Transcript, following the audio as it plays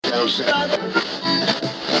What's going on?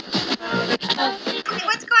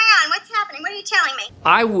 What's happening? What are you telling me?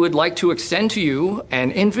 I would like to extend to you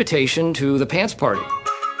an invitation to the pants party.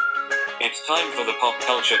 It's time for the Pop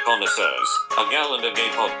Culture Connoisseurs, a Gal and a Gay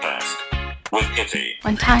podcast with Kitty.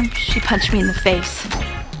 One time, she punched me in the face.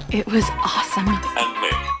 It was awesome. And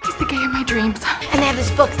Mick. He's the gay of my dreams. And they have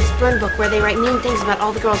this book, this burn book, where they write mean things about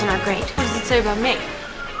all the girls in our grade. What does it say about me?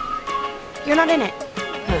 You're not in it.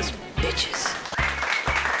 Those bitches.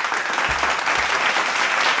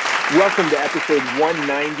 Welcome to episode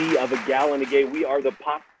 190 of A Gal and a Gay. We are the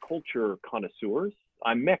Pop Culture Connoisseurs.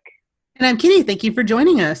 I'm Mick. And I'm Kitty. Thank you for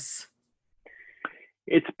joining us.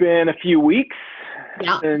 It's been a few weeks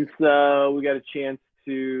since we got a chance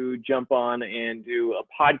to jump on and do a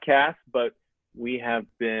podcast, but we have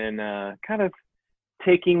been kind of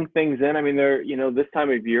taking things in. I mean, this time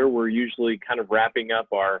of year, we're usually kind of wrapping up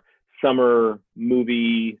our summer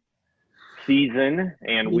movie season,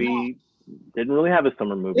 and we didn't really have a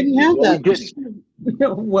summer movie. Didn't have that. We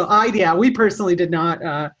didn't. Well, we personally did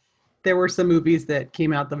not. There were some movies that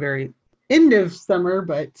came out the very end of summer,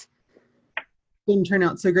 but didn't turn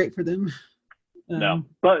out so great for them. No,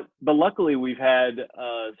 but luckily we've had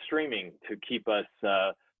streaming to keep us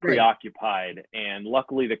preoccupied, and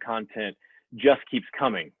luckily the content just keeps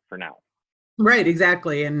coming for now. Right,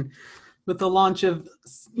 exactly. And with the launch of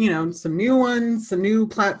some new ones, some new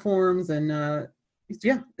platforms, and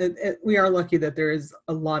we are lucky that there is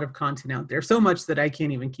a lot of content out there. So much that I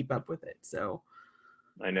can't even keep up with it. So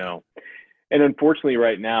I know. And unfortunately,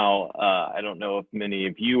 right now, I don't know if many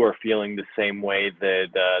of you are feeling the same way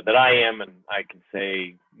that I am, and I can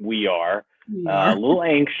say we are. A little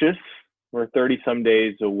anxious. We're 30-some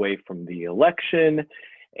days away from the election,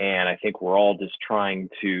 and I think we're all just trying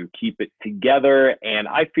to keep it together. And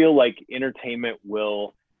I feel like entertainment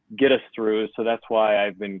will get us through. So that's why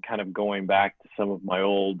I've been kind of going back to some of my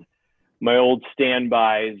old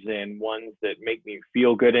standbys and ones that make me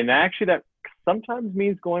feel good. And actually, that sometimes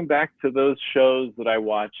means going back to those shows that I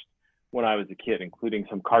watched when I was a kid, including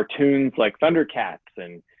some cartoons like Thundercats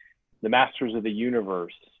and the Masters of the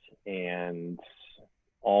Universe and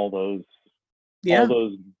all those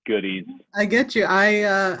goodies. I get you.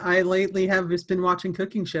 I lately have just been watching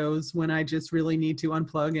cooking shows when I just really need to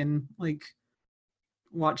unplug and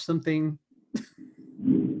watch something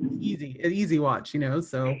easy watch,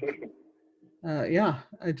 so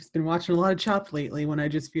I've just been watching a lot of Chopped lately when I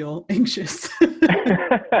just feel anxious.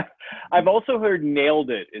 I've also heard Nailed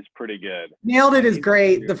It is pretty good. Nailed It is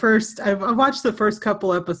great. I've watched the first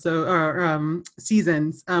couple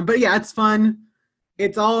seasons, but yeah, it's fun.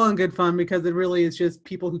 It's all in good fun because it really is just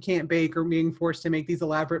people who can't bake or being forced to make these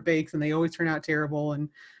elaborate bakes, and they always turn out terrible, and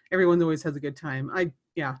everyone always has a good time.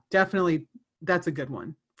 Definitely, that's a good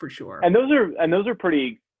one for sure. And those are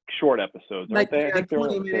pretty short episodes, aren't they? I think they're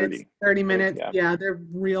 20 minutes, 30 minutes. Yeah, they're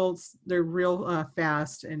real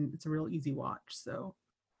fast, and it's a real easy watch. So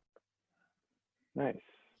nice.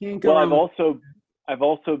 Well, I've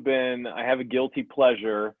also been. I have a guilty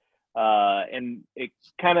pleasure, and it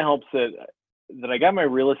kind of helps that I got my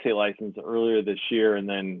real estate license earlier this year, and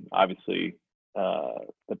then obviously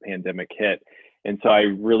the pandemic hit, and so I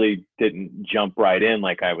really didn't jump right in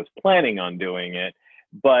like I was planning on doing it.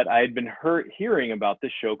 But I had been hearing about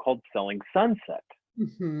this show called Selling Sunset.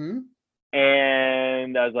 Mm-hmm.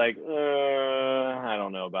 And I was like, I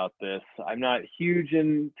don't know about this. I'm not huge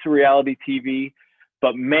into reality TV,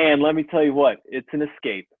 but man, let me tell you what, it's an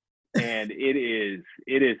escape. And it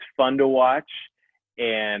is fun to watch.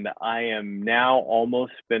 And I am now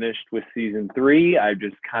almost finished with season 3. I've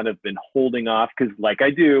just kind of been holding off because like I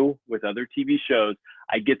do with other TV shows,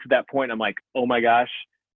 I get to that point, I'm like, oh my gosh,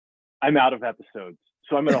 I'm out of episodes.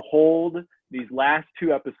 So I'm going to hold these last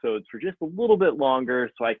 2 episodes for just a little bit longer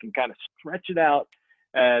so I can kind of stretch it out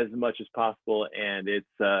as much as possible. And it's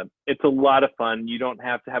a lot of fun. You don't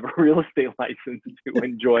have to have a real estate license to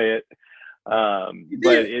enjoy it. But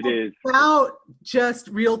it is about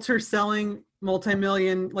just realtors selling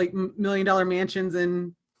 $1 million mansions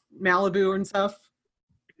in Malibu and stuff.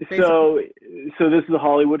 Basically. So this is the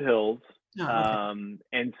Hollywood Hills. Oh, okay.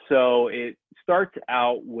 And so it starts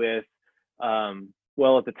out with,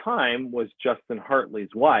 at the time was Justin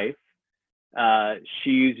Hartley's wife.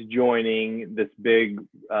 She's joining this big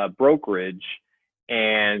brokerage.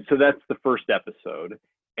 And so that's the first episode.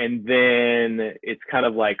 And then it's kind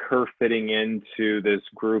of like her fitting into this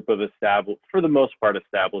group of for the most part,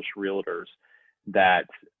 established realtors that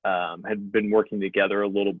had been working together a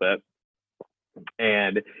little bit.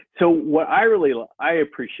 And so what I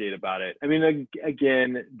appreciate about it, I mean,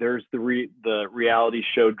 again, there's the reality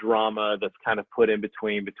show drama that's kind of put in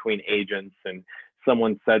between agents and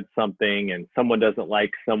someone said something and someone doesn't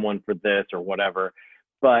like someone for this or whatever.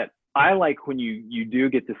 But I like when you do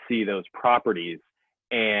get to see those properties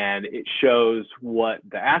and it shows what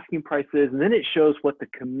the asking price is, and then it shows what the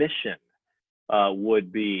commission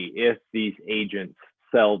would be if these agents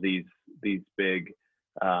sell these big.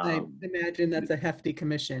 I imagine that's a hefty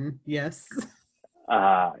commission. Yes.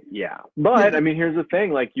 Yeah, but I mean, here's the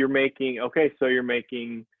thing: like you're making you're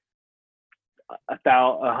making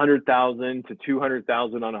 $100,000 to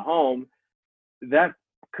 $200,000 on a home. That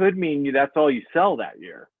could mean that's all you sell that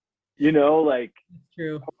year. Like,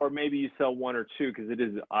 true. Or maybe you sell one or two, because it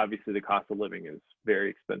is obviously the cost of living is very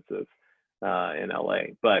expensive in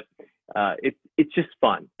LA. But it's just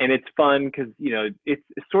fun, and it's fun because it's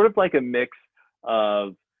sort of like a mix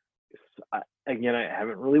of. Again, I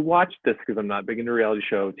haven't really watched this because I'm not big into reality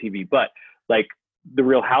show TV, but like the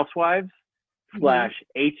Real Housewives /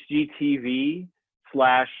 HGTV /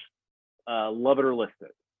 Love It or List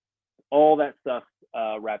It, all that stuff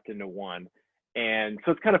wrapped into one. And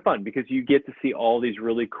so it's kind of fun because you get to see all these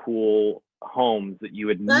really cool homes that you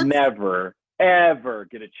would never, ever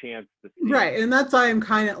get a chance to see. Right. And that's why I'm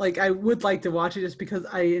kind of like, I would like to watch it just because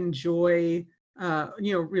I enjoy,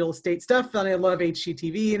 real estate stuff, and I love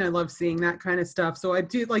HGTV and I love seeing that kind of stuff. So I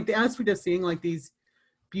do like the aspect of seeing like these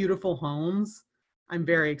beautiful homes. I'm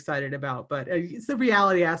very excited about, but it's the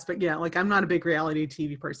reality aspect. Yeah. Like I'm not a big reality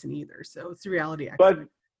TV person either. So it's the reality aspect.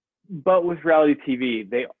 But with reality TV,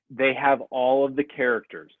 they have all of the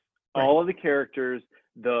characters, right. all of the characters,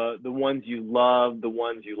 the ones you love, the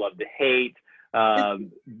ones you love to hate,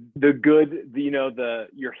 the good,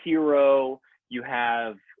 your hero. You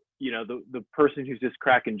have, the person who's just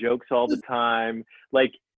cracking jokes all the time.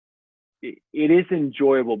 Like it is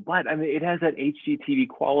enjoyable, but I mean, it has that HGTV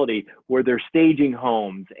quality where they're staging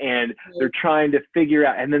homes and they're trying to figure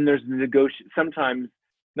out, and then there's sometimes.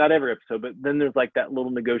 Not every episode, but then there's like that little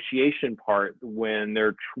negotiation part when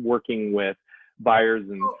they're working with buyers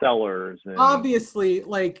and sellers. And obviously,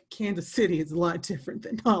 like Kansas City is a lot different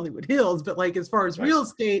than Hollywood Hills, but like as far as real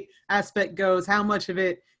estate aspect goes, how much of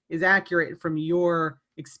it is accurate from your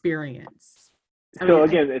experience?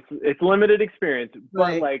 Again, it's limited experience,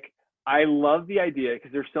 but like I love the idea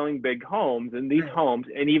because they're selling big homes, and these homes,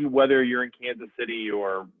 and even whether you're in Kansas City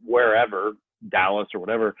or wherever, Dallas or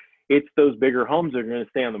whatever, it's those bigger homes that are going to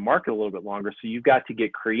stay on the market a little bit longer. So you've got to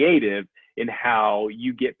get creative in how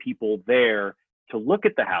you get people there to look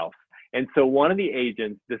at the house. And so one of the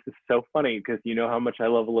agents, this is so funny because you know how much I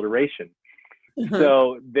love alliteration.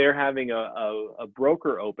 So they're having a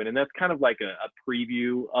broker open, and that's kind of like a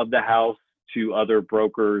preview of the house to other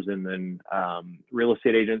brokers and then real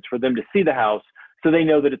estate agents for them to see the house so they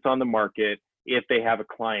know that it's on the market if they have a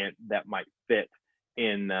client that might fit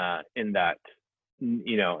in that,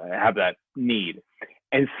 have that need.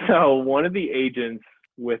 And so one of the agents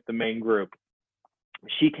with the main group,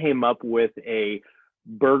 she came up with a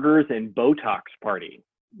burgers and Botox party.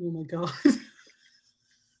 Oh my God.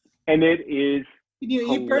 And it is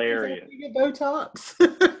hilarious. You get Botox?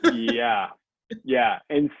 Yeah.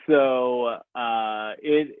 And so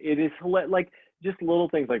it is like just little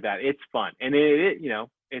things like that. It's fun. And it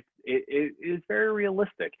is very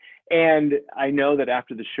realistic. And I know that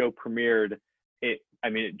after the show premiered, it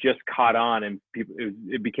just caught on, and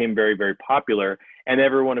it became very, very popular. And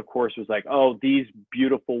everyone, of course, was like, oh, these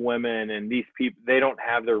beautiful women and these people, they don't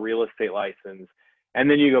have their real estate license. And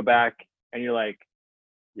then you go back and you're like,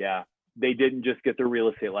 yeah, they didn't just get their real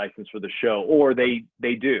estate license for the show, or they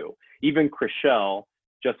do. Even Chrishell,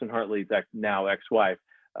 Justin Hartley's now ex-wife,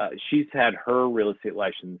 she's had her real estate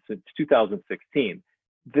license since 2016.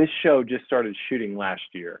 This show just started shooting last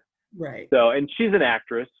year. Right. So, and she's an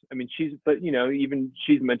actress. I mean, even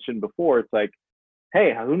she's mentioned before, it's like,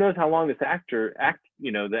 hey, who knows how long this the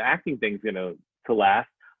acting thing's going to last.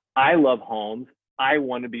 I love homes. I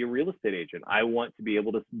want to be a real estate agent. I want to be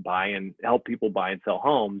able to buy and help people buy and sell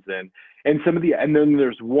homes. And then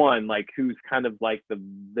there's one like who's kind of like the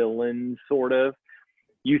villain sort of.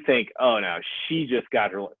 You think, oh no, she just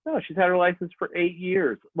got her. No, she's had her license for 8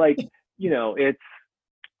 years. Like,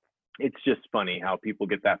 it's just funny how people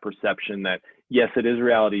get that perception that yes, it is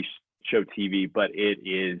reality show TV, but it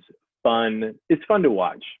is fun. It's fun to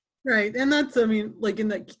watch. Right, and that's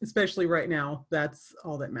especially right now, that's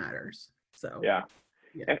all that matters. So yeah.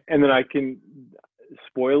 And then I can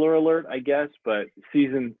spoiler alert, I guess, but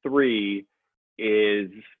season 3 is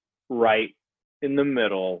right in the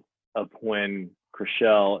middle of when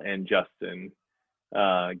Chrishell and Justin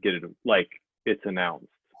get it, like it's announced.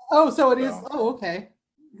 Oh, so it is. Oh, okay.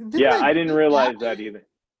 I didn't realize that either.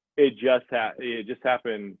 It just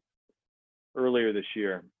happened earlier this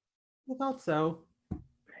year. I thought so.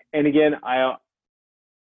 And again,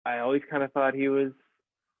 I always kind of thought he was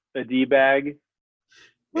a D-bag.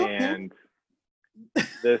 Okay. And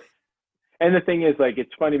and the thing is, like,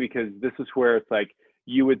 it's funny because this is where it's like,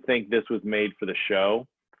 you would think this was made for the show,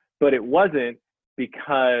 but it wasn't,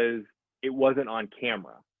 because it wasn't on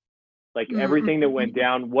camera. Like, everything that went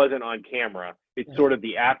down wasn't on camera. It's sort of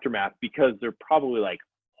the aftermath, because they're probably like,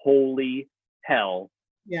 holy hell,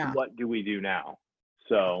 Yeah, what do we do now?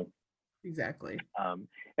 So exactly. and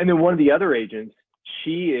then one of the other agents,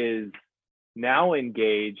 she is now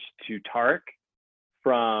engaged to Tark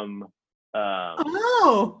from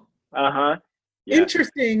Oh, yeah.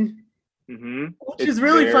 interesting. Mm-hmm. Which is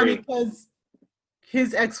really funny because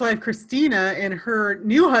his ex-wife Christina and her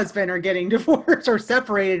new husband are getting divorced or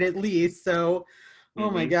separated at least. So, oh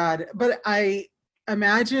my God. But I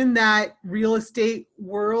imagine that real estate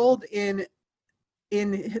world in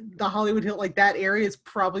the Hollywood Hill, like that area, is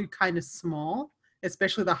probably kind of small,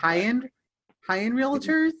 especially the high-end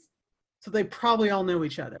realtors. So they probably all know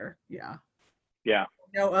each other. Yeah.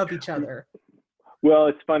 Know of each other. Well,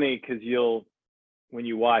 it's funny because when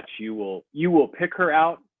you watch, you will pick her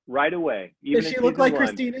out right away. Even Does she look like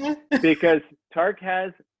Christina? Because Tark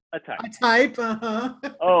has a type. A type, uh-huh.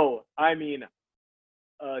 Oh, I mean,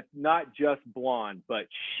 not just blonde, but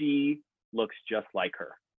she looks just like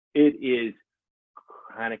her. It is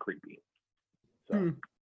kind of creepy. So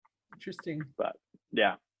interesting. But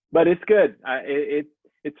yeah, but it's good.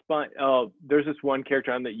 It's fun. Oh, there's this one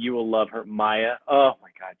character on that you will love her, Maya. Oh my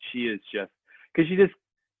God, she is just, because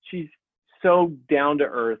she's so down to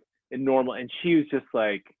earth and normal, and she was just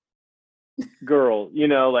like, girl,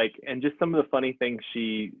 like, and just some of the funny things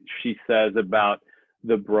she says about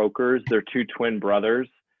the brokers, their two twin brothers.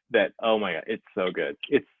 That, oh my God, it's so good.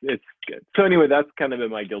 It's good. So anyway, that's kind of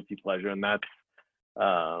been my guilty pleasure, and that's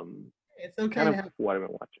it's okay kind to of have, what I've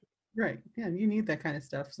been watching. right. Yeah, you need that kind of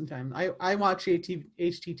stuff sometimes. I watch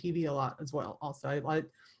HGTV a lot as well. Also,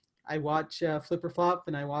 I watch Flipper Flop,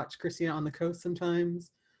 and I watch Christina on the Coast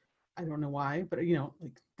sometimes. I don't know why, but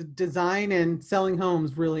like the design and selling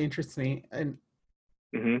homes really interests me, and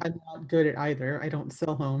I'm not good at either. I don't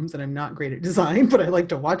sell homes, and I'm not great at design, but I like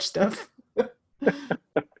to watch stuff.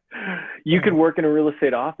 You could work in a real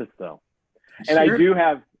estate office though. And Sure.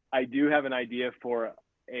 I do have an idea for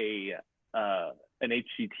an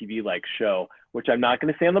HGTV like show, which I'm not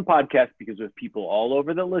going to say on the podcast because there's people all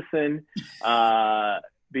over that listen,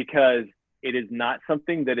 because it is not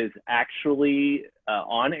something that is actually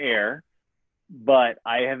on air, but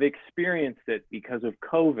I have experienced it because of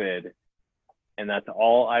COVID, and that's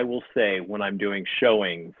all I will say when I'm doing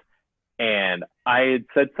showings. And I had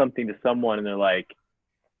said something to someone, and they're like,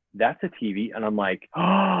 "That's a TV," and I'm like,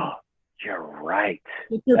 "Oh, you're right."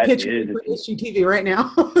 You're That pitching is a for TV. HGTV right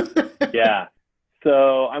now. Yeah.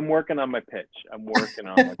 So I'm working on my pitch.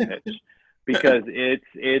 Because it's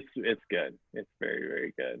good. It's very,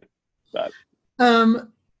 very good. But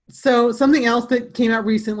so something else that came out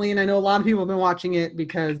recently, and I know a lot of people have been watching it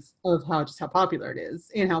because of how popular it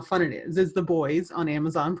is and how fun it is The Boys on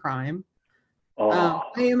Amazon Prime. I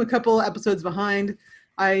am a couple episodes behind.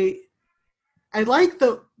 I like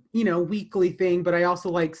the weekly thing, but I also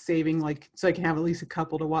like saving so I can have at least a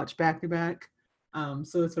couple to watch back to back.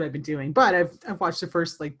 So that's what I've been doing. But I've watched the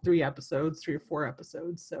first 3 or 4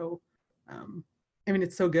 episodes. So I mean,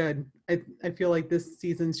 it's so good. I feel like this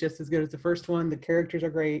season's just as good as the first one. The characters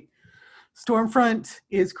are great. Stormfront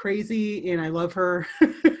is crazy, and I love her.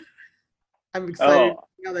 I'm excited to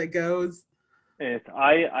see how that goes. It's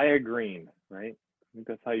Aya Green, right? I think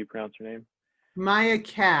that's how you pronounce her name. Maya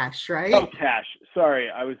Cash, right? Oh, Cash. Sorry,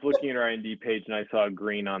 I was looking at her IMDb page and I saw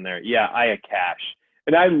Green on there. Yeah, Aya Cash,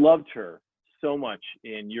 and I loved her so much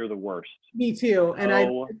in You're the Worst. Me too.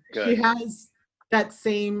 And she has that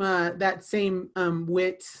same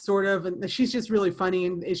wit sort of, and she's just really funny,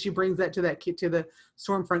 and she brings that to the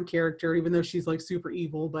Stormfront character, even though she's super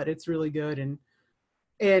evil, but it's really good.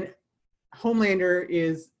 And Homelander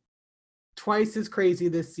is twice as crazy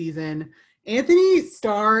this season. Anthony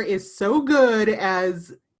Starr is so good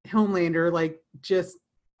as Homelander,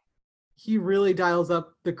 he really dials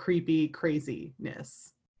up the creepy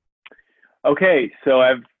craziness. Okay, so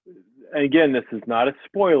again, this is not a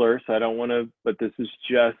spoiler, so I don't want to, but this is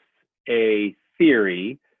just a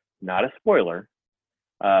theory, not a spoiler,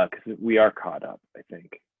 because we are caught up, I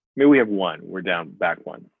think. Maybe we have one. We're back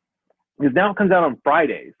one. Because now it comes out on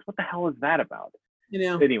Fridays. What the hell is that about?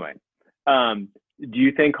 Anyway, do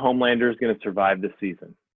you think Homelander is going to survive this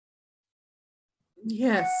season?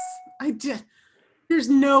 Yes, I did. There's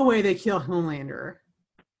no way they kill Homelander.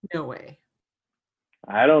 No way.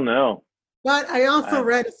 I don't know. But I also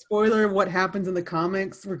read a spoiler of what happens in the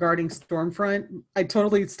comics regarding Stormfront. I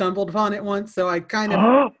totally stumbled upon it once, so I kind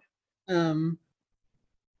of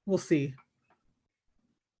we'll see.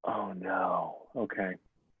 Oh no. Okay.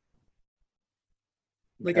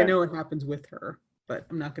 Like I know what happens with her, but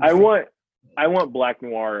I'm not going to I want Black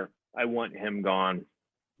Noir. I want him gone.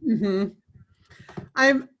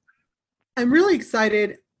 I'm really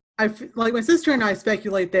excited. Like my sister and I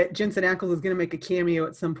speculate that Jensen Ackles is going to make a cameo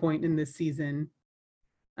at some point in this season,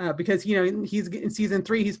 because he's in season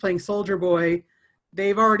 3. He's playing Soldier Boy.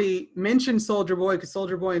 They've already mentioned Soldier Boy because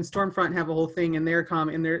Soldier Boy and Stormfront have a whole thing in their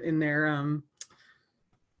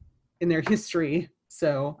in their history.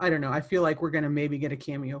 So I don't know. I feel like we're going to maybe get a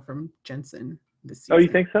cameo from Jensen this season. Oh, you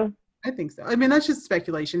think so? I think so. I mean, that's just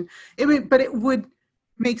speculation. But it would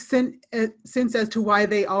make sense as to why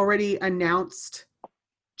they already announced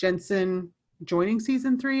Jensen joining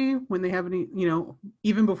season 3 when they haven't,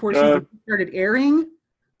 even before season started airing.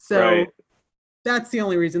 So that's the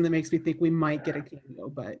only reason that makes me think we might get a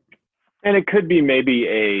cameo. And it could be maybe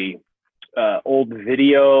a old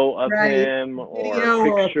video of him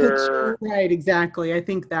or a picture. Right, exactly. I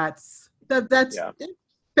think that's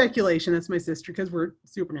speculation. That's my sister because we're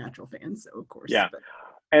Supernatural fans, so of course. Yeah,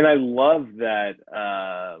 and I love that.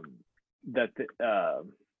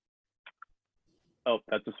 Oh,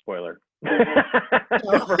 that's a spoiler.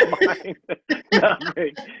 Never mind.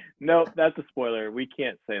 No, that's a spoiler. We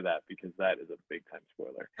can't say that because that is a big time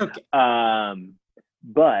spoiler. Okay.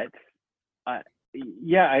 But I'm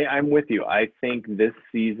with you. I think this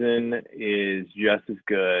season is just as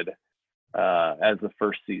good as the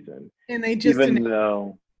first season. And they just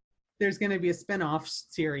though there's going to be a spinoff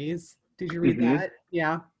series. Did you read that?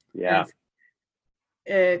 Yeah. Yeah.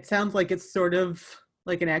 It sounds like it's sort of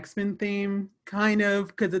like an X-Men theme, kind of,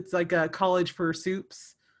 because it's like a college for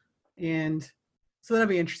soups. And so that'll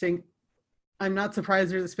be interesting. I'm not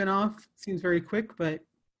surprised there's a spinoff. Seems very quick, but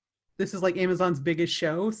this is like Amazon's biggest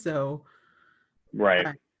show, so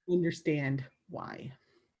I understand why.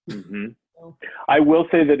 So. I will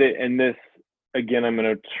say that in this, again, I'm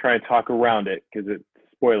going to try and talk around it because it's a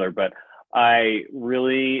spoiler, but I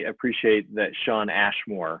really appreciate that Sean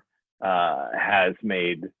Ashmore has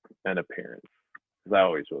made an appearance because I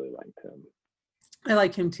always really liked him. I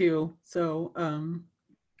like him too. So,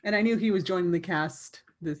 and I knew he was joining the cast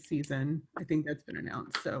this season. I think that's been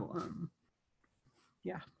announced. So,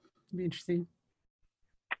 yeah, it'll be interesting.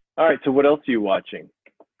 All right. So what else are you watching?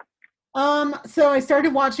 So I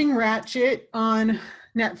started watching Ratched on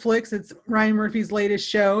Netflix. It's Ryan Murphy's latest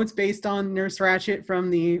show. It's based on Nurse Ratched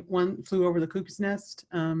from the One Flew Over the Cuckoo's Nest.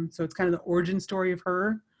 So it's kind of the origin story of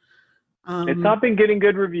her. It's not been getting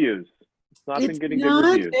good reviews. It's not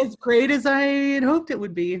as great as I had hoped it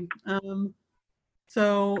would be.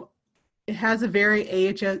 So it has a very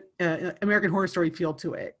American Horror Story feel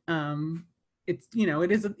to it.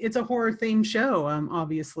 It's a horror themed show,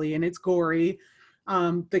 obviously, and it's gory.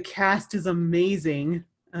 The cast is amazing.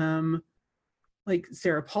 Like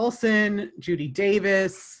Sarah Paulson, Judy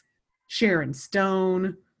Davis, Sharon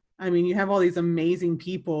Stone. I mean, you have all these amazing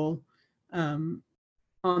people on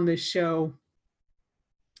this show.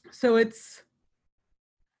 So it's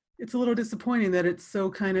a little disappointing that it's so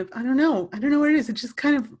kind of, I don't know what it is. It's just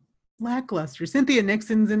kind of lackluster. Cynthia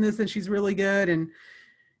Nixon's in this and she's really good, and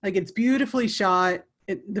like it's beautifully shot.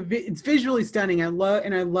 It's visually stunning. I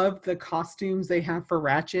love the costumes they have for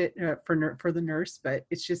Ratched for the nurse, but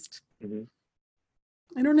it's just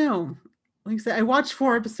I don't know. Like I said, I watched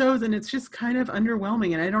 4 episodes and it's just kind of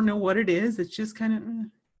underwhelming, and I don't know what it is. It's just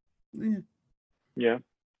kind of yeah,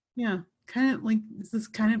 kind of like this is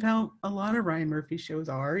kind of how a lot of Ryan Murphy shows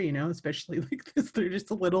are, especially like this. They're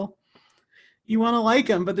just a little, you want to like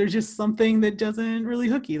them, but there's just something that doesn't really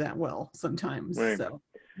hook you that well sometimes. Right. So,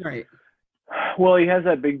 right. Well, he has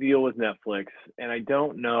that big deal with Netflix, and I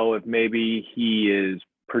don't know if maybe he is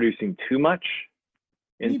producing too much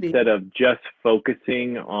instead of just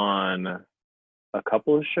focusing on a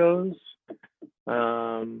couple of shows.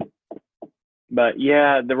 But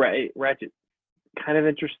yeah, the Ratched kind of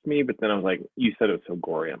interests me, but then I was like, you said it was so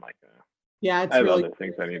gory. I'm like, yeah, it's I have really other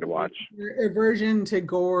things I need to watch. Aversion to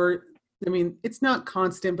gore. I mean, it's not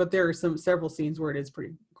constant, but there are several scenes where it is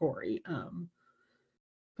pretty gory.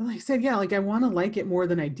 But like I said, yeah, like I want to like it more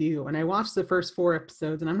than I do. And I watched the first 4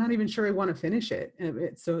 episodes and I'm not even sure I want to finish it.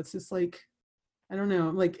 So it's just like, I don't know.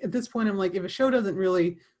 Like at this point, I'm like, if a show doesn't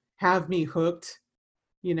really have me hooked,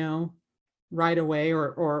 right away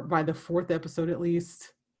or by the 4th episode at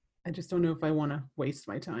least, I just don't know if I want to waste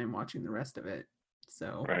my time watching the rest of it.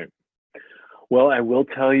 So. Right. Well, I will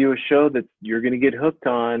tell you a show that you're going to get hooked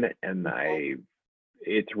on, and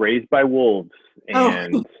it's Raised by Wolves.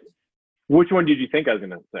 And Which one did you think I was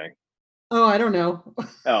going to say? Oh, I don't know.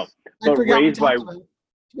 Oh, I but forgot Raised by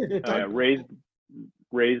it.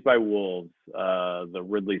 Raised by Wolves, the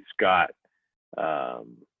Ridley Scott show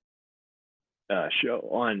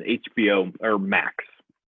on HBO or Max.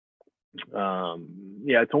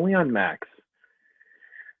 Yeah, it's only on Max,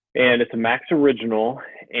 and it's a Max original,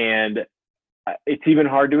 and it's even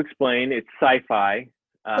hard to explain. It's sci-fi.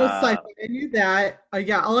 It's sci-fi. I knew that.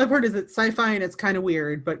 Yeah, all I've heard is it's sci-fi and it's kind of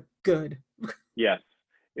weird, but good. Yes,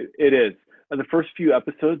 it is. The first few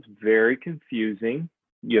episodes, very confusing.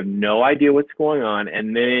 You have no idea what's going on,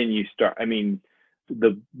 and then you start. I mean,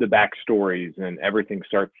 the backstories and everything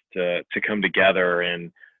starts to come together,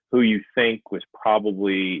 and who you think was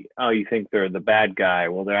probably, you think they're the bad guy.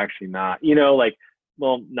 Well, they're actually not.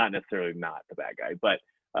 Well, not necessarily not the bad guy, but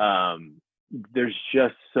there's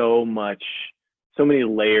just so many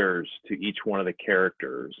layers to each one of the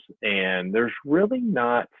characters, and there's really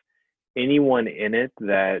not anyone in it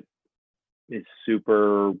that is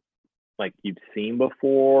super like you've seen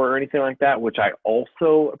before or anything like that, which I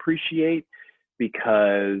also appreciate,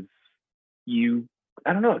 because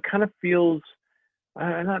I don't know, it kind of feels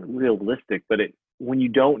not realistic, but when you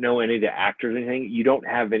don't know any of the actors or anything, you don't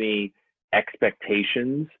have any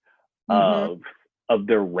expectations of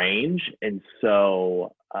their range, and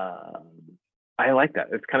so I like that.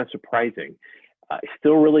 It's kind of surprising. I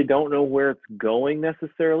still really don't know where it's going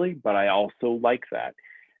necessarily, but I also like that.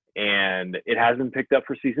 And it has been picked up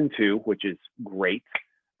for season 2, which is great.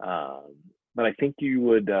 But I think you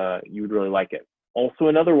would really like it. Also,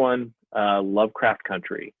 another one, Lovecraft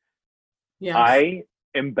Country. Yes. I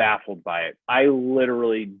am baffled by it. I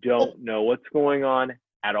literally don't know what's going on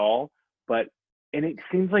at all. And it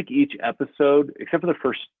seems like each episode, except for the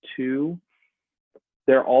first 2,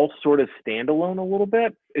 they're all sort of standalone a little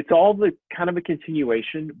bit. It's all the kind of a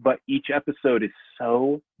continuation, but each episode is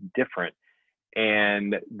so different.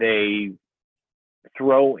 And they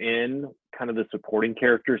throw in kind of the supporting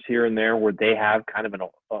characters here and there where they have kind of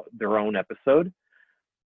their own episode.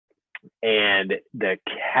 And the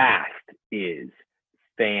cast is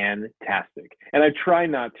fantastic. And I try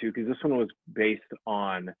not to, because this one was based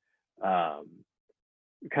on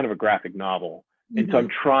kind of a graphic novel. And so I'm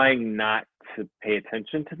trying not to pay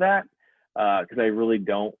attention to that, because I really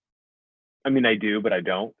don't. I mean, I do, but I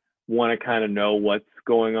don't want to kind of know what's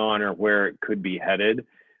going on or where it could be headed.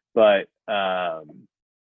 But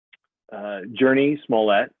Journey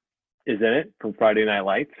Smollett is in it from Friday Night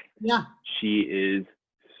Lights. Yeah. She is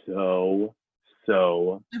so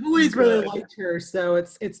I've always good. really liked her, so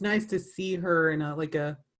it's nice to see her in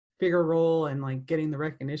a bigger role and like getting the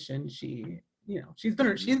recognition. She's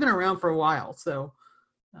been around for a while, so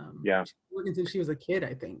yeah, she's working since she was a kid,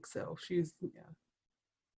 I think. So she's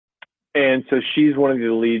And so she's one of the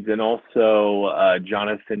leads, and also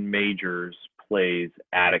Jonathan Majors plays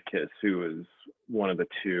Atticus, who is one of the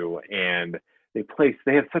 2, and they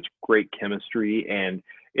have such great chemistry, and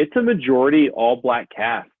it's a majority all Black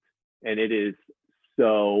cast, and it is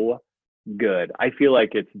so good. I feel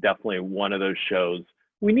like it's definitely one of those shows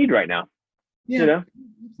we need right now. Yeah,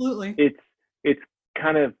 absolutely. It's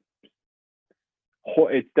kind of,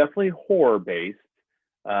 it's definitely horror based.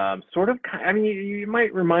 Sort of, I mean, you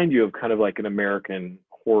might remind you of kind of like an American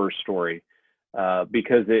horror story,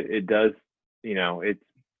 because it does, it's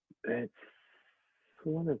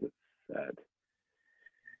what is it said?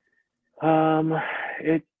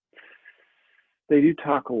 They do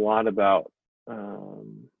talk a lot about,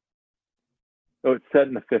 it's set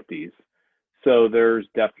in the 50s. So there's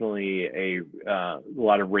definitely a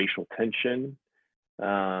lot of racial tension.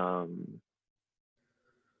 And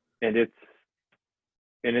it's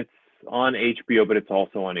on HBO, but it's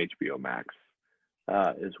also on HBO Max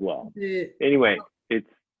as well. Anyway,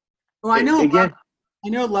 I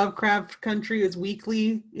know Lovecraft Country is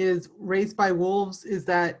weekly. Is Raised by Wolves, is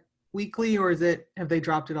that weekly, or have they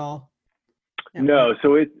dropped it all? No,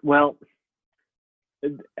 so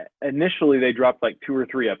initially they dropped like 2 or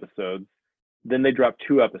 3 episodes, then they dropped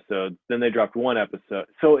 2 episodes, then they dropped 1 episode.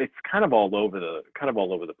 So it's kind of all over the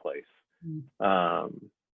place.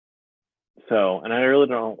 So, and I really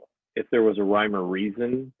don't know if there was a rhyme or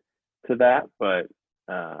reason to that, but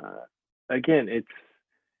again, it's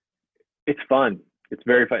fun. It's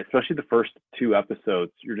very fun, especially the first 2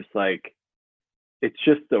 episodes. You're just like, it's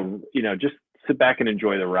just just sit back and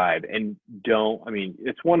enjoy the ride, and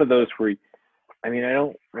it's one of those where, I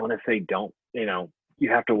don't want to say you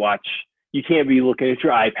have to watch, you can't be looking at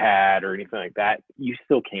your iPad or anything like that. You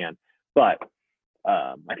still can, but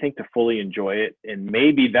I think to fully enjoy it, and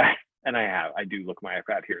maybe that, and I do look at my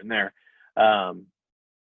iPad here and there,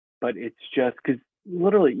 but it's just because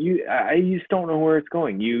literally, you just don't know where it's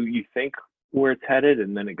going. You think where it's headed,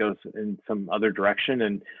 and then it goes in some other direction.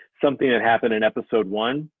 And something that happened in episode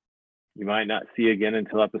 1, you might not see again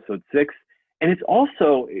until episode 6. And it's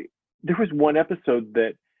also, there was one episode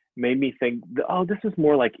that made me think, oh, this is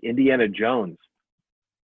more like Indiana Jones.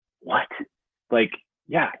 What? Like,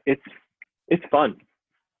 yeah, it's fun.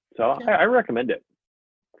 So Okay. I recommend it.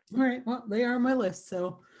 All right. Well, they are on my list,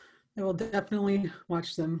 so I will definitely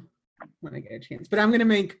watch them when I get a chance. But I'm going to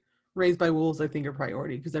make Raised by Wolves, I think, a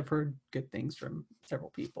priority because I've heard good things from several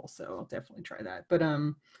people. So I'll definitely try that. But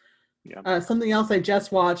something else I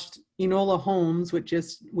just watched, Enola Holmes, which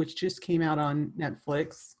just came out on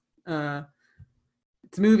Netflix.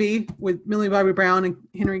 It's a movie with Millie Bobby Brown and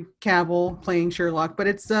Henry Cavill playing Sherlock, but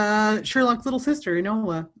it's Sherlock's little sister,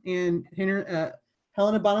 Enola, and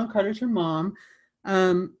Helena Bonham Carter's her mom.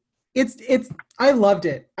 I loved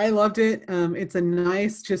it. It's a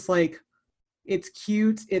nice, just like, it's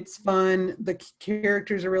cute, it's fun, the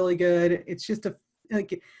characters are really good. It's just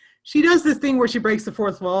she does this thing where she breaks the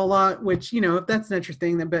fourth wall a lot, which, if that's not your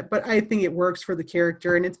thing, then but I think it works for the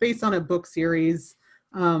character, and it's based on a book series.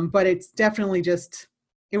 But it's definitely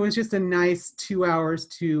it was just a nice 2 hours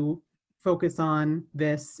to focus on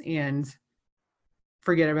this and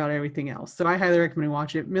forget about everything else. So I highly recommend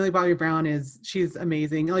watch it. Millie Bobby Brown she's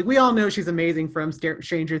amazing. Like, we all know she's amazing from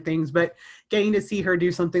Stranger Things, but getting to see her do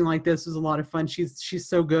something like this was a lot of fun. She's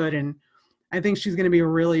so good, and I think she's going to be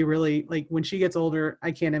really, really, like, when she gets older,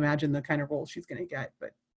 I can't imagine the kind of role she's going to get,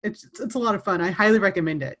 but it's a lot of fun. I highly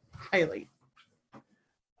recommend it. Highly.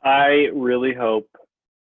 I really hope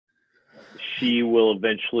she will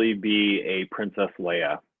eventually be a Princess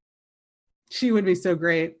Leia. She would be so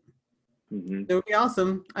great. Mm-hmm. It would be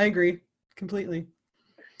awesome. I agree completely.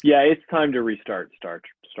 Yeah, it's time to restart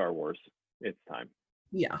Star Wars. It's time.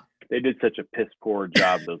 Yeah. They did such a piss poor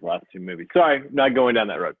job those last 2 movies. Sorry, not going down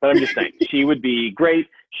that road, but I'm just saying she would be great.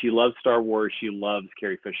 She loves Star Wars. She loves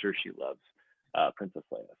Carrie Fisher. She loves Princess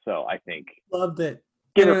Leia. So I think Loved it.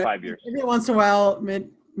 Give her 5 years. Every once in a while,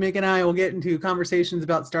 Mick and I will get into conversations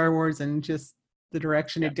about Star Wars and just the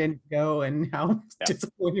direction it didn't go and how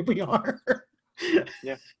disappointed we are.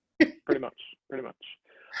 Yeah, pretty much.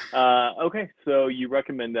 Okay, so you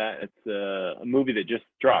recommend that. It's a movie that just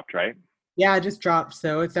dropped, right? Yeah, it just dropped,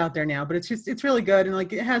 so it's out there now. But it's really good, and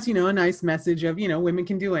like, it has a nice message of women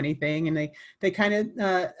can do anything, and they kind of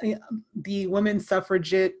the women's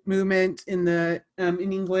suffragette movement in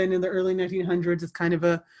England in the early 1900s is kind of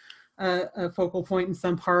a focal point in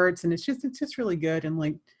some parts, and it's just really good. And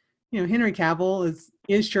like, Henry Cavill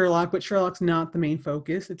is Sherlock, but Sherlock's not the main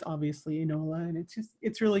focus. It's obviously Enola, and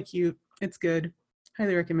it's really cute. It's good.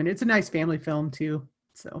 Highly recommend it. It's a nice family film too.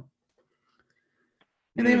 So,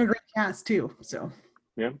 and they have a great cast too. So,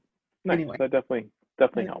 yeah, nice. Anyway, that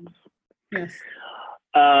definitely helps. Yes.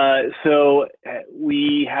 So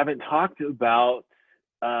we haven't talked about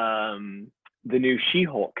the new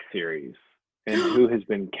She-Hulk series and who has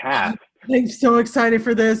been cast. I'm so excited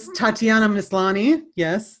for this. Tatiana Maslany.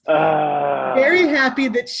 Yes. Very happy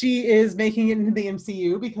that she is making it into the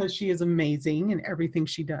MCU because she is amazing in everything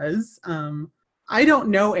she does. I don't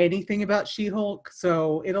know anything about She-Hulk,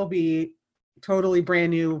 so it'll be totally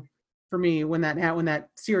brand new for me when that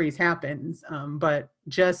series happens. But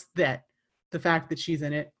just the fact that she's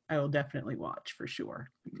in it, I will definitely watch for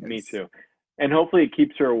sure. Me too. And hopefully it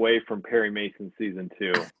keeps her away from Perry Mason season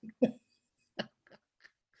 2.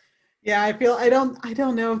 Yeah, I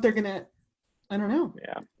don't know if they're gonna. I don't know.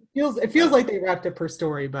 Yeah. It feels like they wrapped up her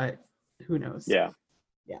story, but who knows? Yeah.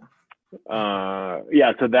 Yeah.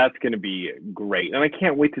 So that's going to be great. And I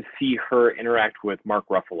can't wait to see her interact with Mark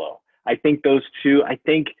Ruffalo. I think those two,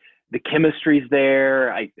 the chemistry's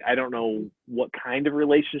there. I don't know what kind of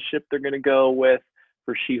relationship they're going to go with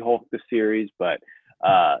for She-Hulk, the series, but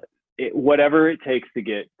whatever it takes to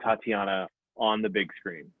get Tatiana on the big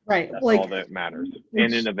screen. Right. That's like, all that matters.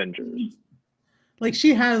 And in Avengers. Like,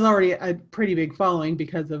 she has already a pretty big following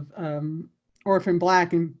because of Orphan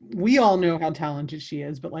Black, and we all know how talented she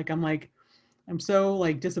is, but I'm so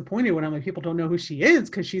like disappointed when I'm like, people don't know who she is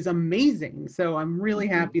because she's amazing. So I'm really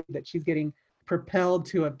happy that she's getting propelled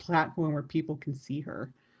to a platform where people can see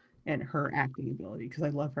her and her acting ability, because I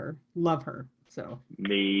love her. So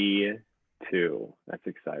Me too. That's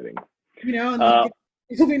exciting.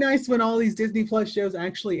 It'll be nice when all these Disney Plus shows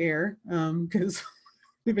actually air, because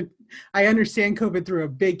I understand COVID threw a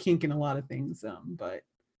big kink in a lot of things, but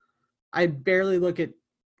I barely look at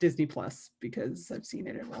Disney Plus because I've seen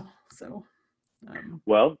it all. So,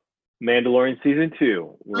 well, Mandalorian season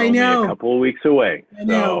 2. We're I know. only a couple of weeks away. I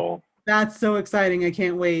know. That's so exciting. I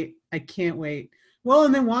can't wait. Well,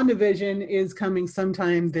 and then WandaVision is coming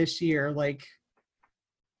sometime this year, like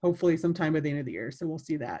hopefully sometime by the end of the year. So we'll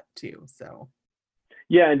see that too. So.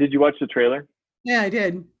 Yeah, and did you watch the trailer? Yeah, I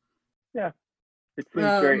did. Yeah, it seems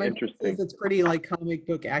very My interesting. it's pretty like comic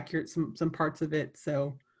book accurate, some parts of it.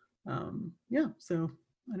 So, yeah. So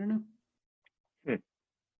I don't know.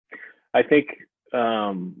 I think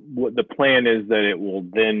what the plan is that it will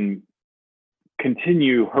then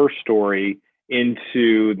continue her story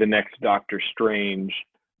into the next Doctor Strange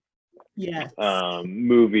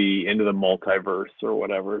movie, into the multiverse or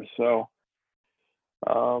whatever. So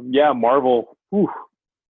yeah, Marvel,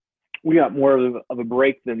 we got more of a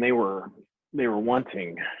break than they were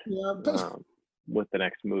wanting with the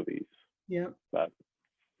next movies. Yeah. But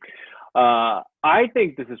I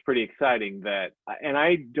think this is pretty exciting and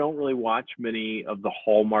I don't really watch many of the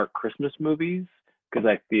Hallmark Christmas movies because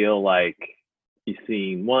I feel like you've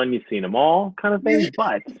seen them all kind of thing.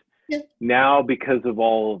 But now, because of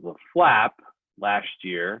all of the flap last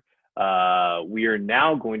year, we are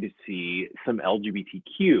now going to see some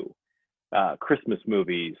LGBTQ Christmas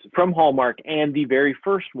movies from Hallmark, and the very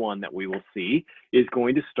first one that we will see is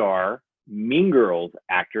going to star Mean Girls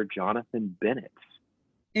actor Jonathan Bennett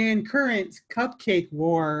and current Cupcake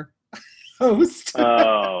War host.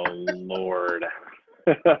 Oh Lord.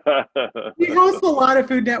 He hosts a lot of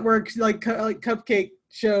Food Network like cupcake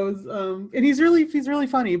shows, and he's really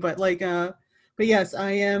funny. But yes,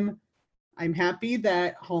 I'm happy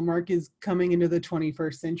that Hallmark is coming into the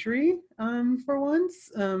 21st century for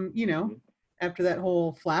once. After that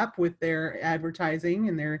whole flap with their advertising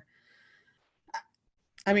and their,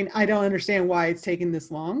 I mean, I don't understand why it's taken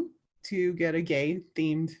this long to get a gay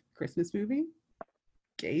themed Christmas movie.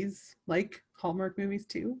 Gays like Hallmark movies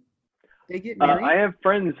too. They get married. I have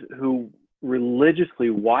friends who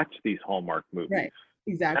religiously watch these Hallmark movies. Right,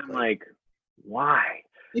 exactly. I'm like, why?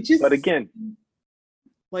 It's just, but again,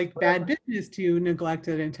 like bad business to neglect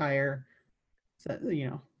an entire,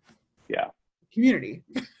 community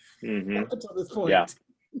until this point. Yeah.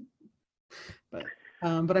 But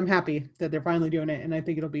I'm happy that they're finally doing it, and I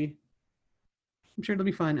think I'm sure it'll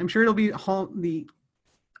be fun. I'm sure it'll be all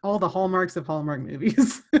the hallmarks of Hallmark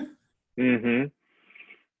movies.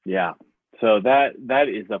 Yeah. So that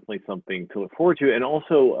is definitely something to look forward to. And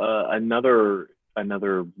also another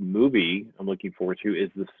movie I'm looking forward to is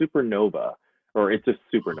the Supernova, or It's a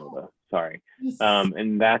Supernova, sorry.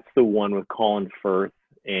 And that's the one with Colin Firth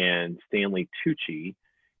and Stanley Tucci.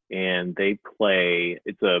 And they play,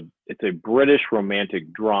 it's a British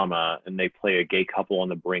romantic drama, and they play a gay couple on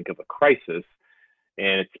the brink of a crisis.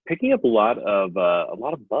 And it's picking up a lot of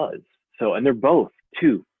buzz. So, and they're both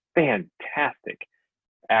two fantastic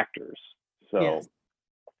actors. So, yes.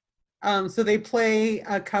 So they play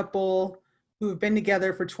a couple who have been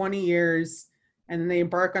together for 20 years, and then they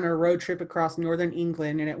embark on a road trip across northern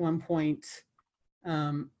England. And at one point,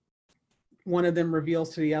 one of them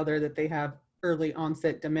reveals to the other that they have early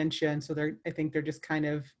onset dementia, and so I think they're just kind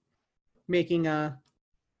of making a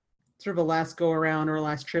sort of a last go around or a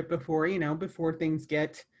last trip before things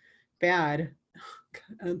get bad.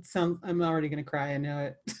 I'm already gonna cry. I know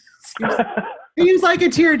it. Seems like a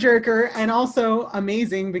tearjerker, and also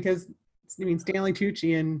amazing because Stanley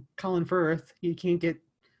Tucci and Colin Firth. You can't get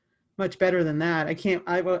much better than that. I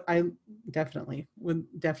definitely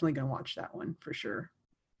gonna watch that one for sure.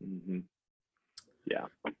 Yeah,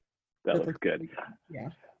 that looks good. Yeah.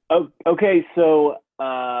 Oh, okay, so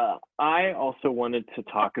I also wanted to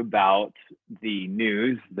talk about the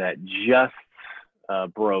news that just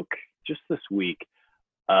broke just this week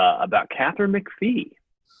about Katherine McPhee,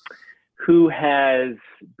 who has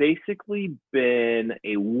basically been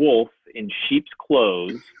a wolf in sheep's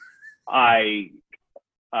clothes. That's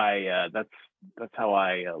how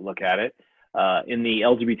I look at it in the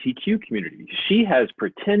LGBTQ community. She has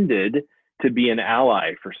pretended to be an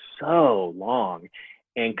ally for so long,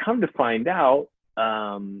 and come to find out,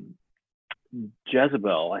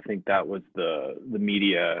 Jezebel, I think that was the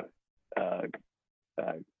media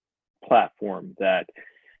platform that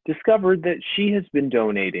discovered that she has been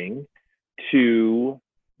donating to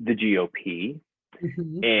the GOP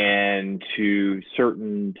and to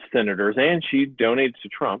certain senators, and she donated to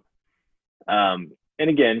Trump. And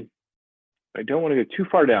again, I don't want to go too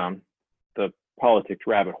far down the politics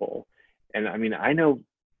rabbit hole. And I mean, I know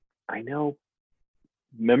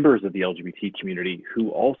members of the LGBT community who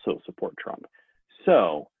also support Trump.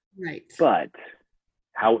 So, right. But,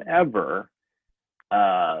 however,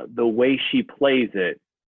 the way she plays it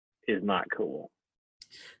is not cool.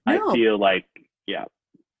 No. I feel like, yeah.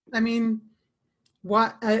 I mean,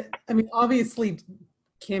 obviously,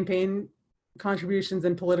 campaign contributions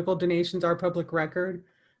and political donations are public record,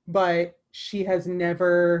 but she has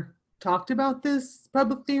never talked about this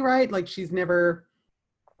publicly, right? Like, she's never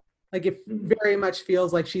Like it very much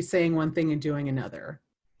feels like she's saying one thing and doing another.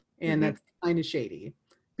 And that's kind of shady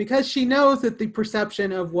because she knows that the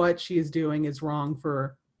perception of what she is doing is wrong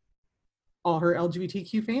for all her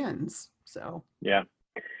LGBTQ fans. So yeah.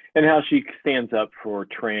 And how she stands up for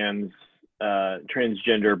transgender,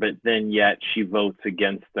 but then yet she votes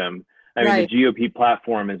against them. I mean, the GOP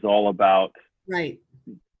platform is all about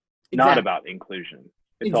not about inclusion.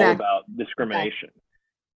 It's all about discrimination.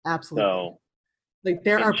 Absolutely. So, like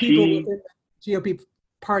there are people within the GOP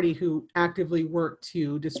party who actively work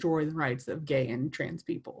to destroy the rights of gay and trans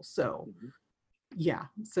people. So, yeah.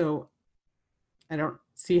 So, I don't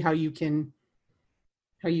see how you can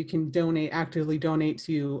actively donate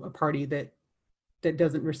to a party that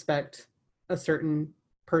doesn't respect a certain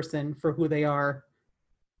person for who they are,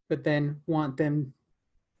 but then want them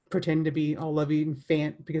pretend to be all loving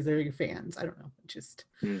fan because they're your fans. I don't know. Just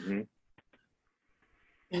I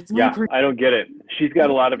don't get it. She's got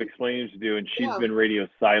a lot of explaining to do, and she's been radio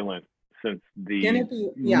silent since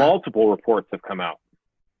the multiple reports have come out.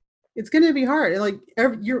 It's going to be hard. Like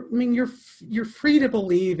you're free to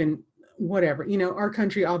believe in whatever. You know, our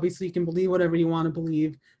country, obviously, you can believe whatever you want to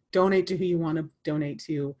believe. Donate to who you want to donate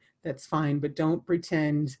to. That's fine, but don't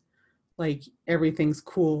pretend like everything's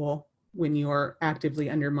cool when you are actively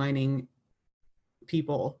undermining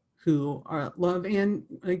people who are love and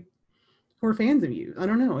like who are fans of you. I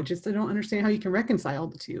don't know. I don't understand how you can reconcile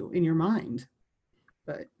the two in your mind.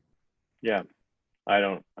 But yeah, I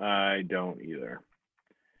don't either.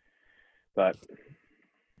 But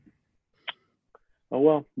oh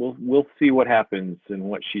well, we'll see what happens and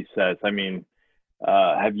what she says. I mean,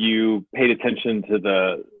 have you paid attention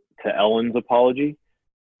to Ellen's apology?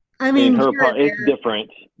 I mean, it's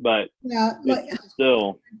different, but it's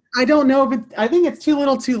still. I don't know if I think it's too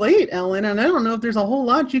little, too late, Ellen, and I don't know if there's a whole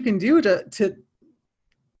lot you can do to.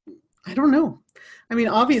 I don't know. I mean,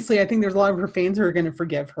 obviously, I think there's a lot of her fans who are going to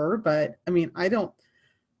forgive her, but I mean, I've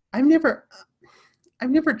never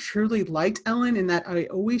truly liked Ellen in that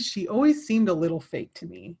she always seemed a little fake to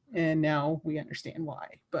me, and now we understand why.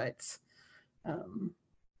 But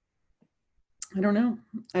I don't know.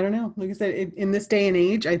 Like I said, in this day and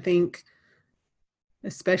age, I think,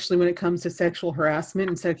 especially when it comes to sexual harassment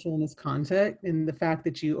and sexual misconduct, and the fact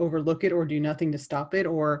that you overlook it or do nothing to stop it,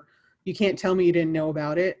 or you can't tell me you didn't know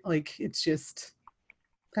about it, like it's just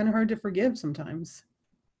kind of hard to forgive sometimes.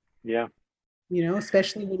 Yeah. You know,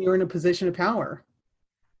 especially when you're in a position of power.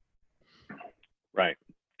 Right.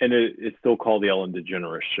 And it's still called the Ellen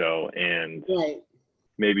DeGeneres Show, and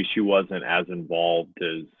maybe she wasn't as involved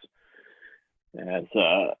as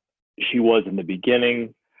she was in the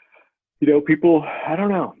beginning. You know, people, I don't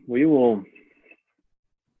know. We'll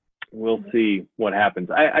see what happens.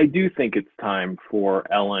 I do think it's time for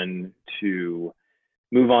Ellen to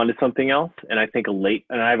move on to something else. And I think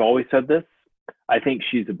and I've always said this, I think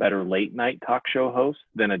she's a better late night talk show host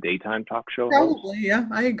than a daytime talk show host. Probably, yeah,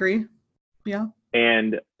 I agree. Yeah.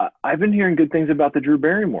 And I've been hearing good things about the Drew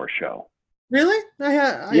Barrymore show. Really? I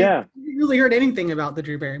haven't really heard anything about the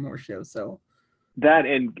Drew Barrymore show. So that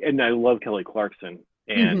and I love Kelly Clarkson,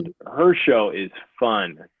 and her show is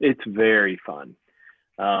fun. It's very fun,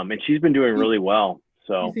 and she's been doing really well.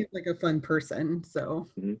 So she seems like a fun person. So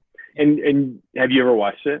and have you ever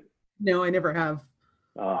watched it? No, I never have.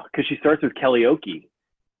 Because she starts with karaoke,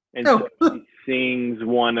 and so she sings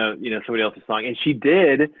one of somebody else's song, and she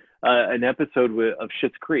did an episode of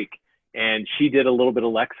Schitt's Creek, and she did a little bit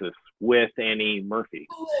of Lexus with Annie Murphy.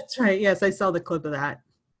 Oh, that's right. Yes, I saw the clip of that.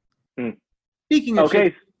 Speaking of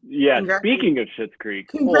speaking of Schitt's Creek,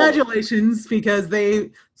 congratulations, because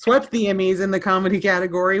they swept the Emmys in the comedy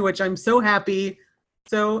category, which I'm so happy.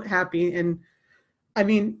 And I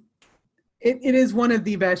mean, it is one of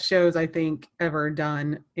the best shows I think ever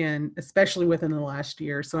done, and especially within the last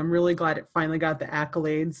year. So I'm really glad it finally got the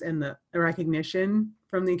accolades and the recognition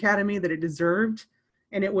from the Academy that it deserved.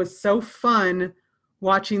 And it was so fun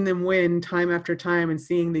watching them win time after time and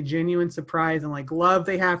seeing the genuine surprise and like love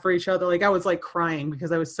they have for each other. Like I was like crying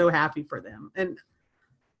because I was so happy for them. And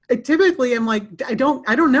typically I'm like, I don't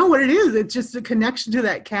know what it is. It's just a connection to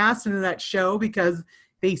that cast and to that show because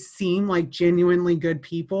they seem like genuinely good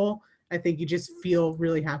people. I think you just feel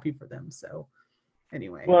really happy for them. So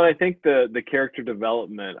anyway. Well, I think the character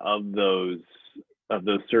development of those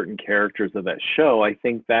certain characters of that show, I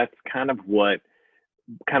think that's kind of what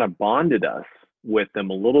kind of bonded us with them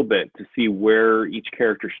a little bit, to see where each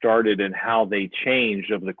character started and how they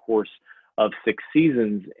changed over the course of 6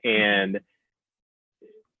 seasons. And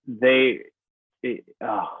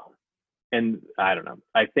and I don't know,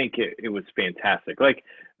 I think it was fantastic. Like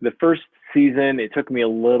the first season, it took me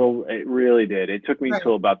it really did. It took me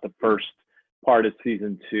until about the first part of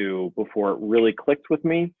season 2 before it really clicked with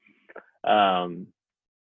me. And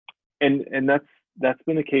that's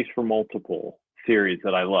been the case for multiple series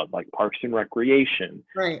that I love, like Parks and Recreation,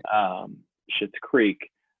 Right. Schitt's Creek.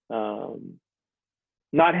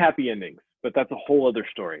 Not happy endings, but that's a whole other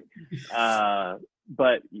story.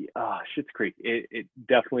 But Schitt's Creek, it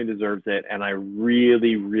definitely deserves it, and I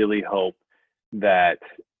really, really hope that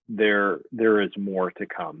there is more to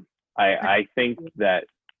come. I think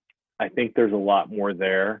there's a lot more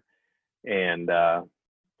there, and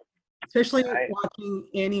especially watching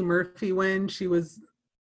Annie Murphy when she was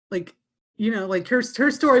like, like her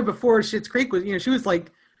story before Schitt's Creek was, she was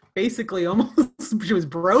like basically almost she was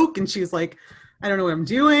broke, and she's like, I don't know what I'm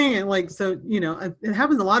doing, and like, so it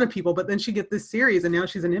happens to a lot of people, but then she gets this series and now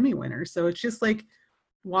she's an Emmy winner. So it's just like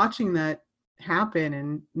watching that happen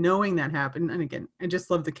and knowing that happened. And again, I just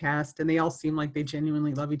love the cast, and they all seem like they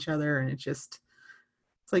genuinely love each other, and it's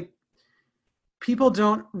like people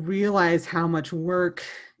don't realize how much work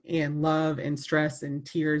and love and stress and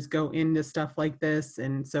tears go into stuff like this.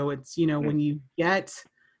 And so it's, when you get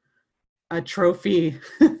a trophy,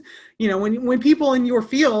 when people in your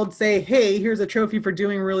field say, hey, here's a trophy for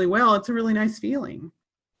doing really well, it's a really nice feeling.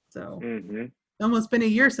 So It's almost been a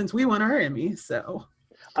year since we won our Emmy. So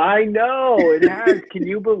I know it has. Can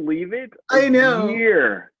you believe it? I know. A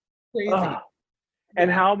year. Crazy. And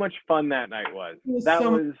how much fun that night was. That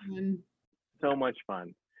was so much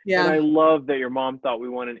fun. Yeah. And I love that your mom thought we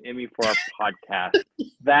won an Emmy for our podcast.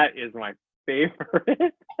 That is my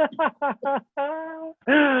favorite.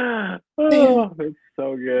 Oh, it's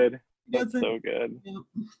so good. That's so good.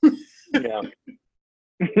 Yeah.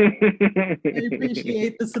 I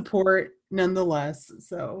appreciate the support nonetheless.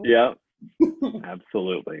 So yeah,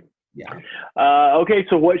 absolutely. Yeah. Okay,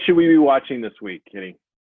 so what should we be watching this week, Kitty?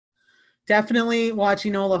 Definitely watch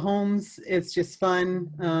Enola Holmes. It's just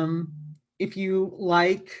fun. If you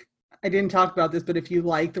like, I didn't talk about this, but if you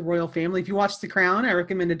like the royal family, if you watch The Crown, I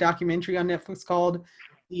recommend a documentary on Netflix called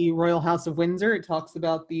The Royal House of Windsor. It talks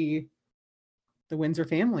about the Windsor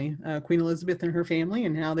family, Queen Elizabeth and her family,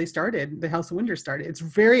 and how they started, the House of Windsor started. It's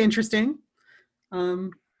very interesting.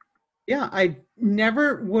 Yeah, I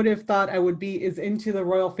never would have thought I would be as into the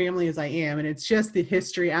royal family as I am. And it's just the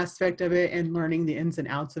history aspect of it and learning the ins and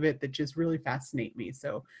outs of it that just really fascinate me.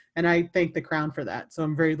 So, and I thank The Crown for that. So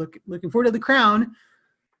I'm very looking forward to The Crown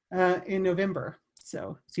in November.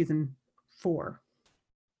 So season 4.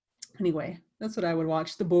 Anyway, that's what I would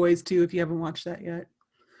watch. The Boys too, if you haven't watched that yet.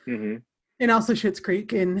 Mm-hmm. And also Schitt's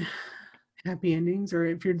Creek and Happy Endings, or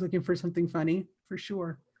if you're looking for something funny, for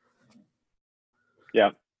sure. Yeah,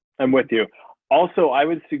 I'm with you. Also, I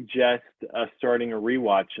would suggest starting a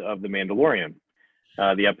rewatch of The Mandalorian.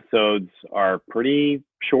 The episodes are pretty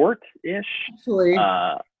short-ish. Actually,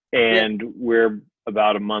 and we're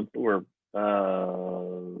about a month. We're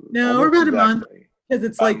about a month, because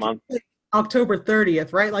it's like October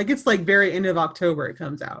 30th, right? Like it's like very end of October it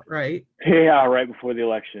comes out, right? Yeah, right before the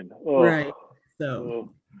election. Oh. Right.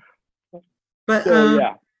 So, but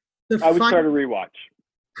yeah, I would start a rewatch.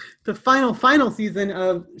 The final season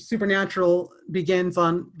of Supernatural begins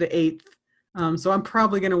on the 8th. So I'm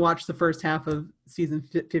probably going to watch the first half of season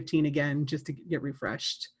 15 again just to get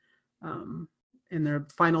refreshed. And their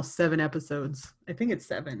final 7 episodes, I think it's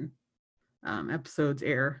 7 episodes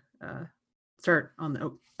start on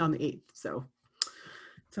the 8th. So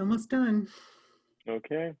it's almost done.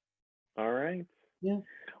 Okay. All right. Yeah.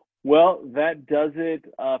 Well, that does it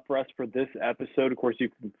for us for this episode. Of course, you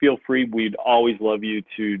can feel free. We'd always love you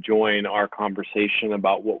to join our conversation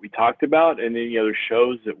about what we talked about and any other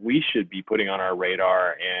shows that we should be putting on our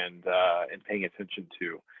radar and paying attention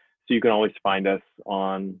to. So you can always find us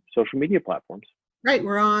on social media platforms. Right.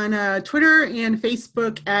 We're on Twitter and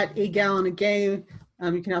Facebook at A Gal and a Gay.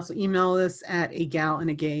 You can also email us at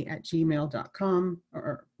agalandagay@gmail.com.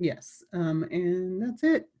 Yes. And that's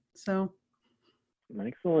it. So.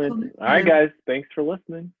 Excellent. All right, guys. Thanks for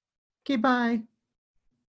listening. Okay, bye.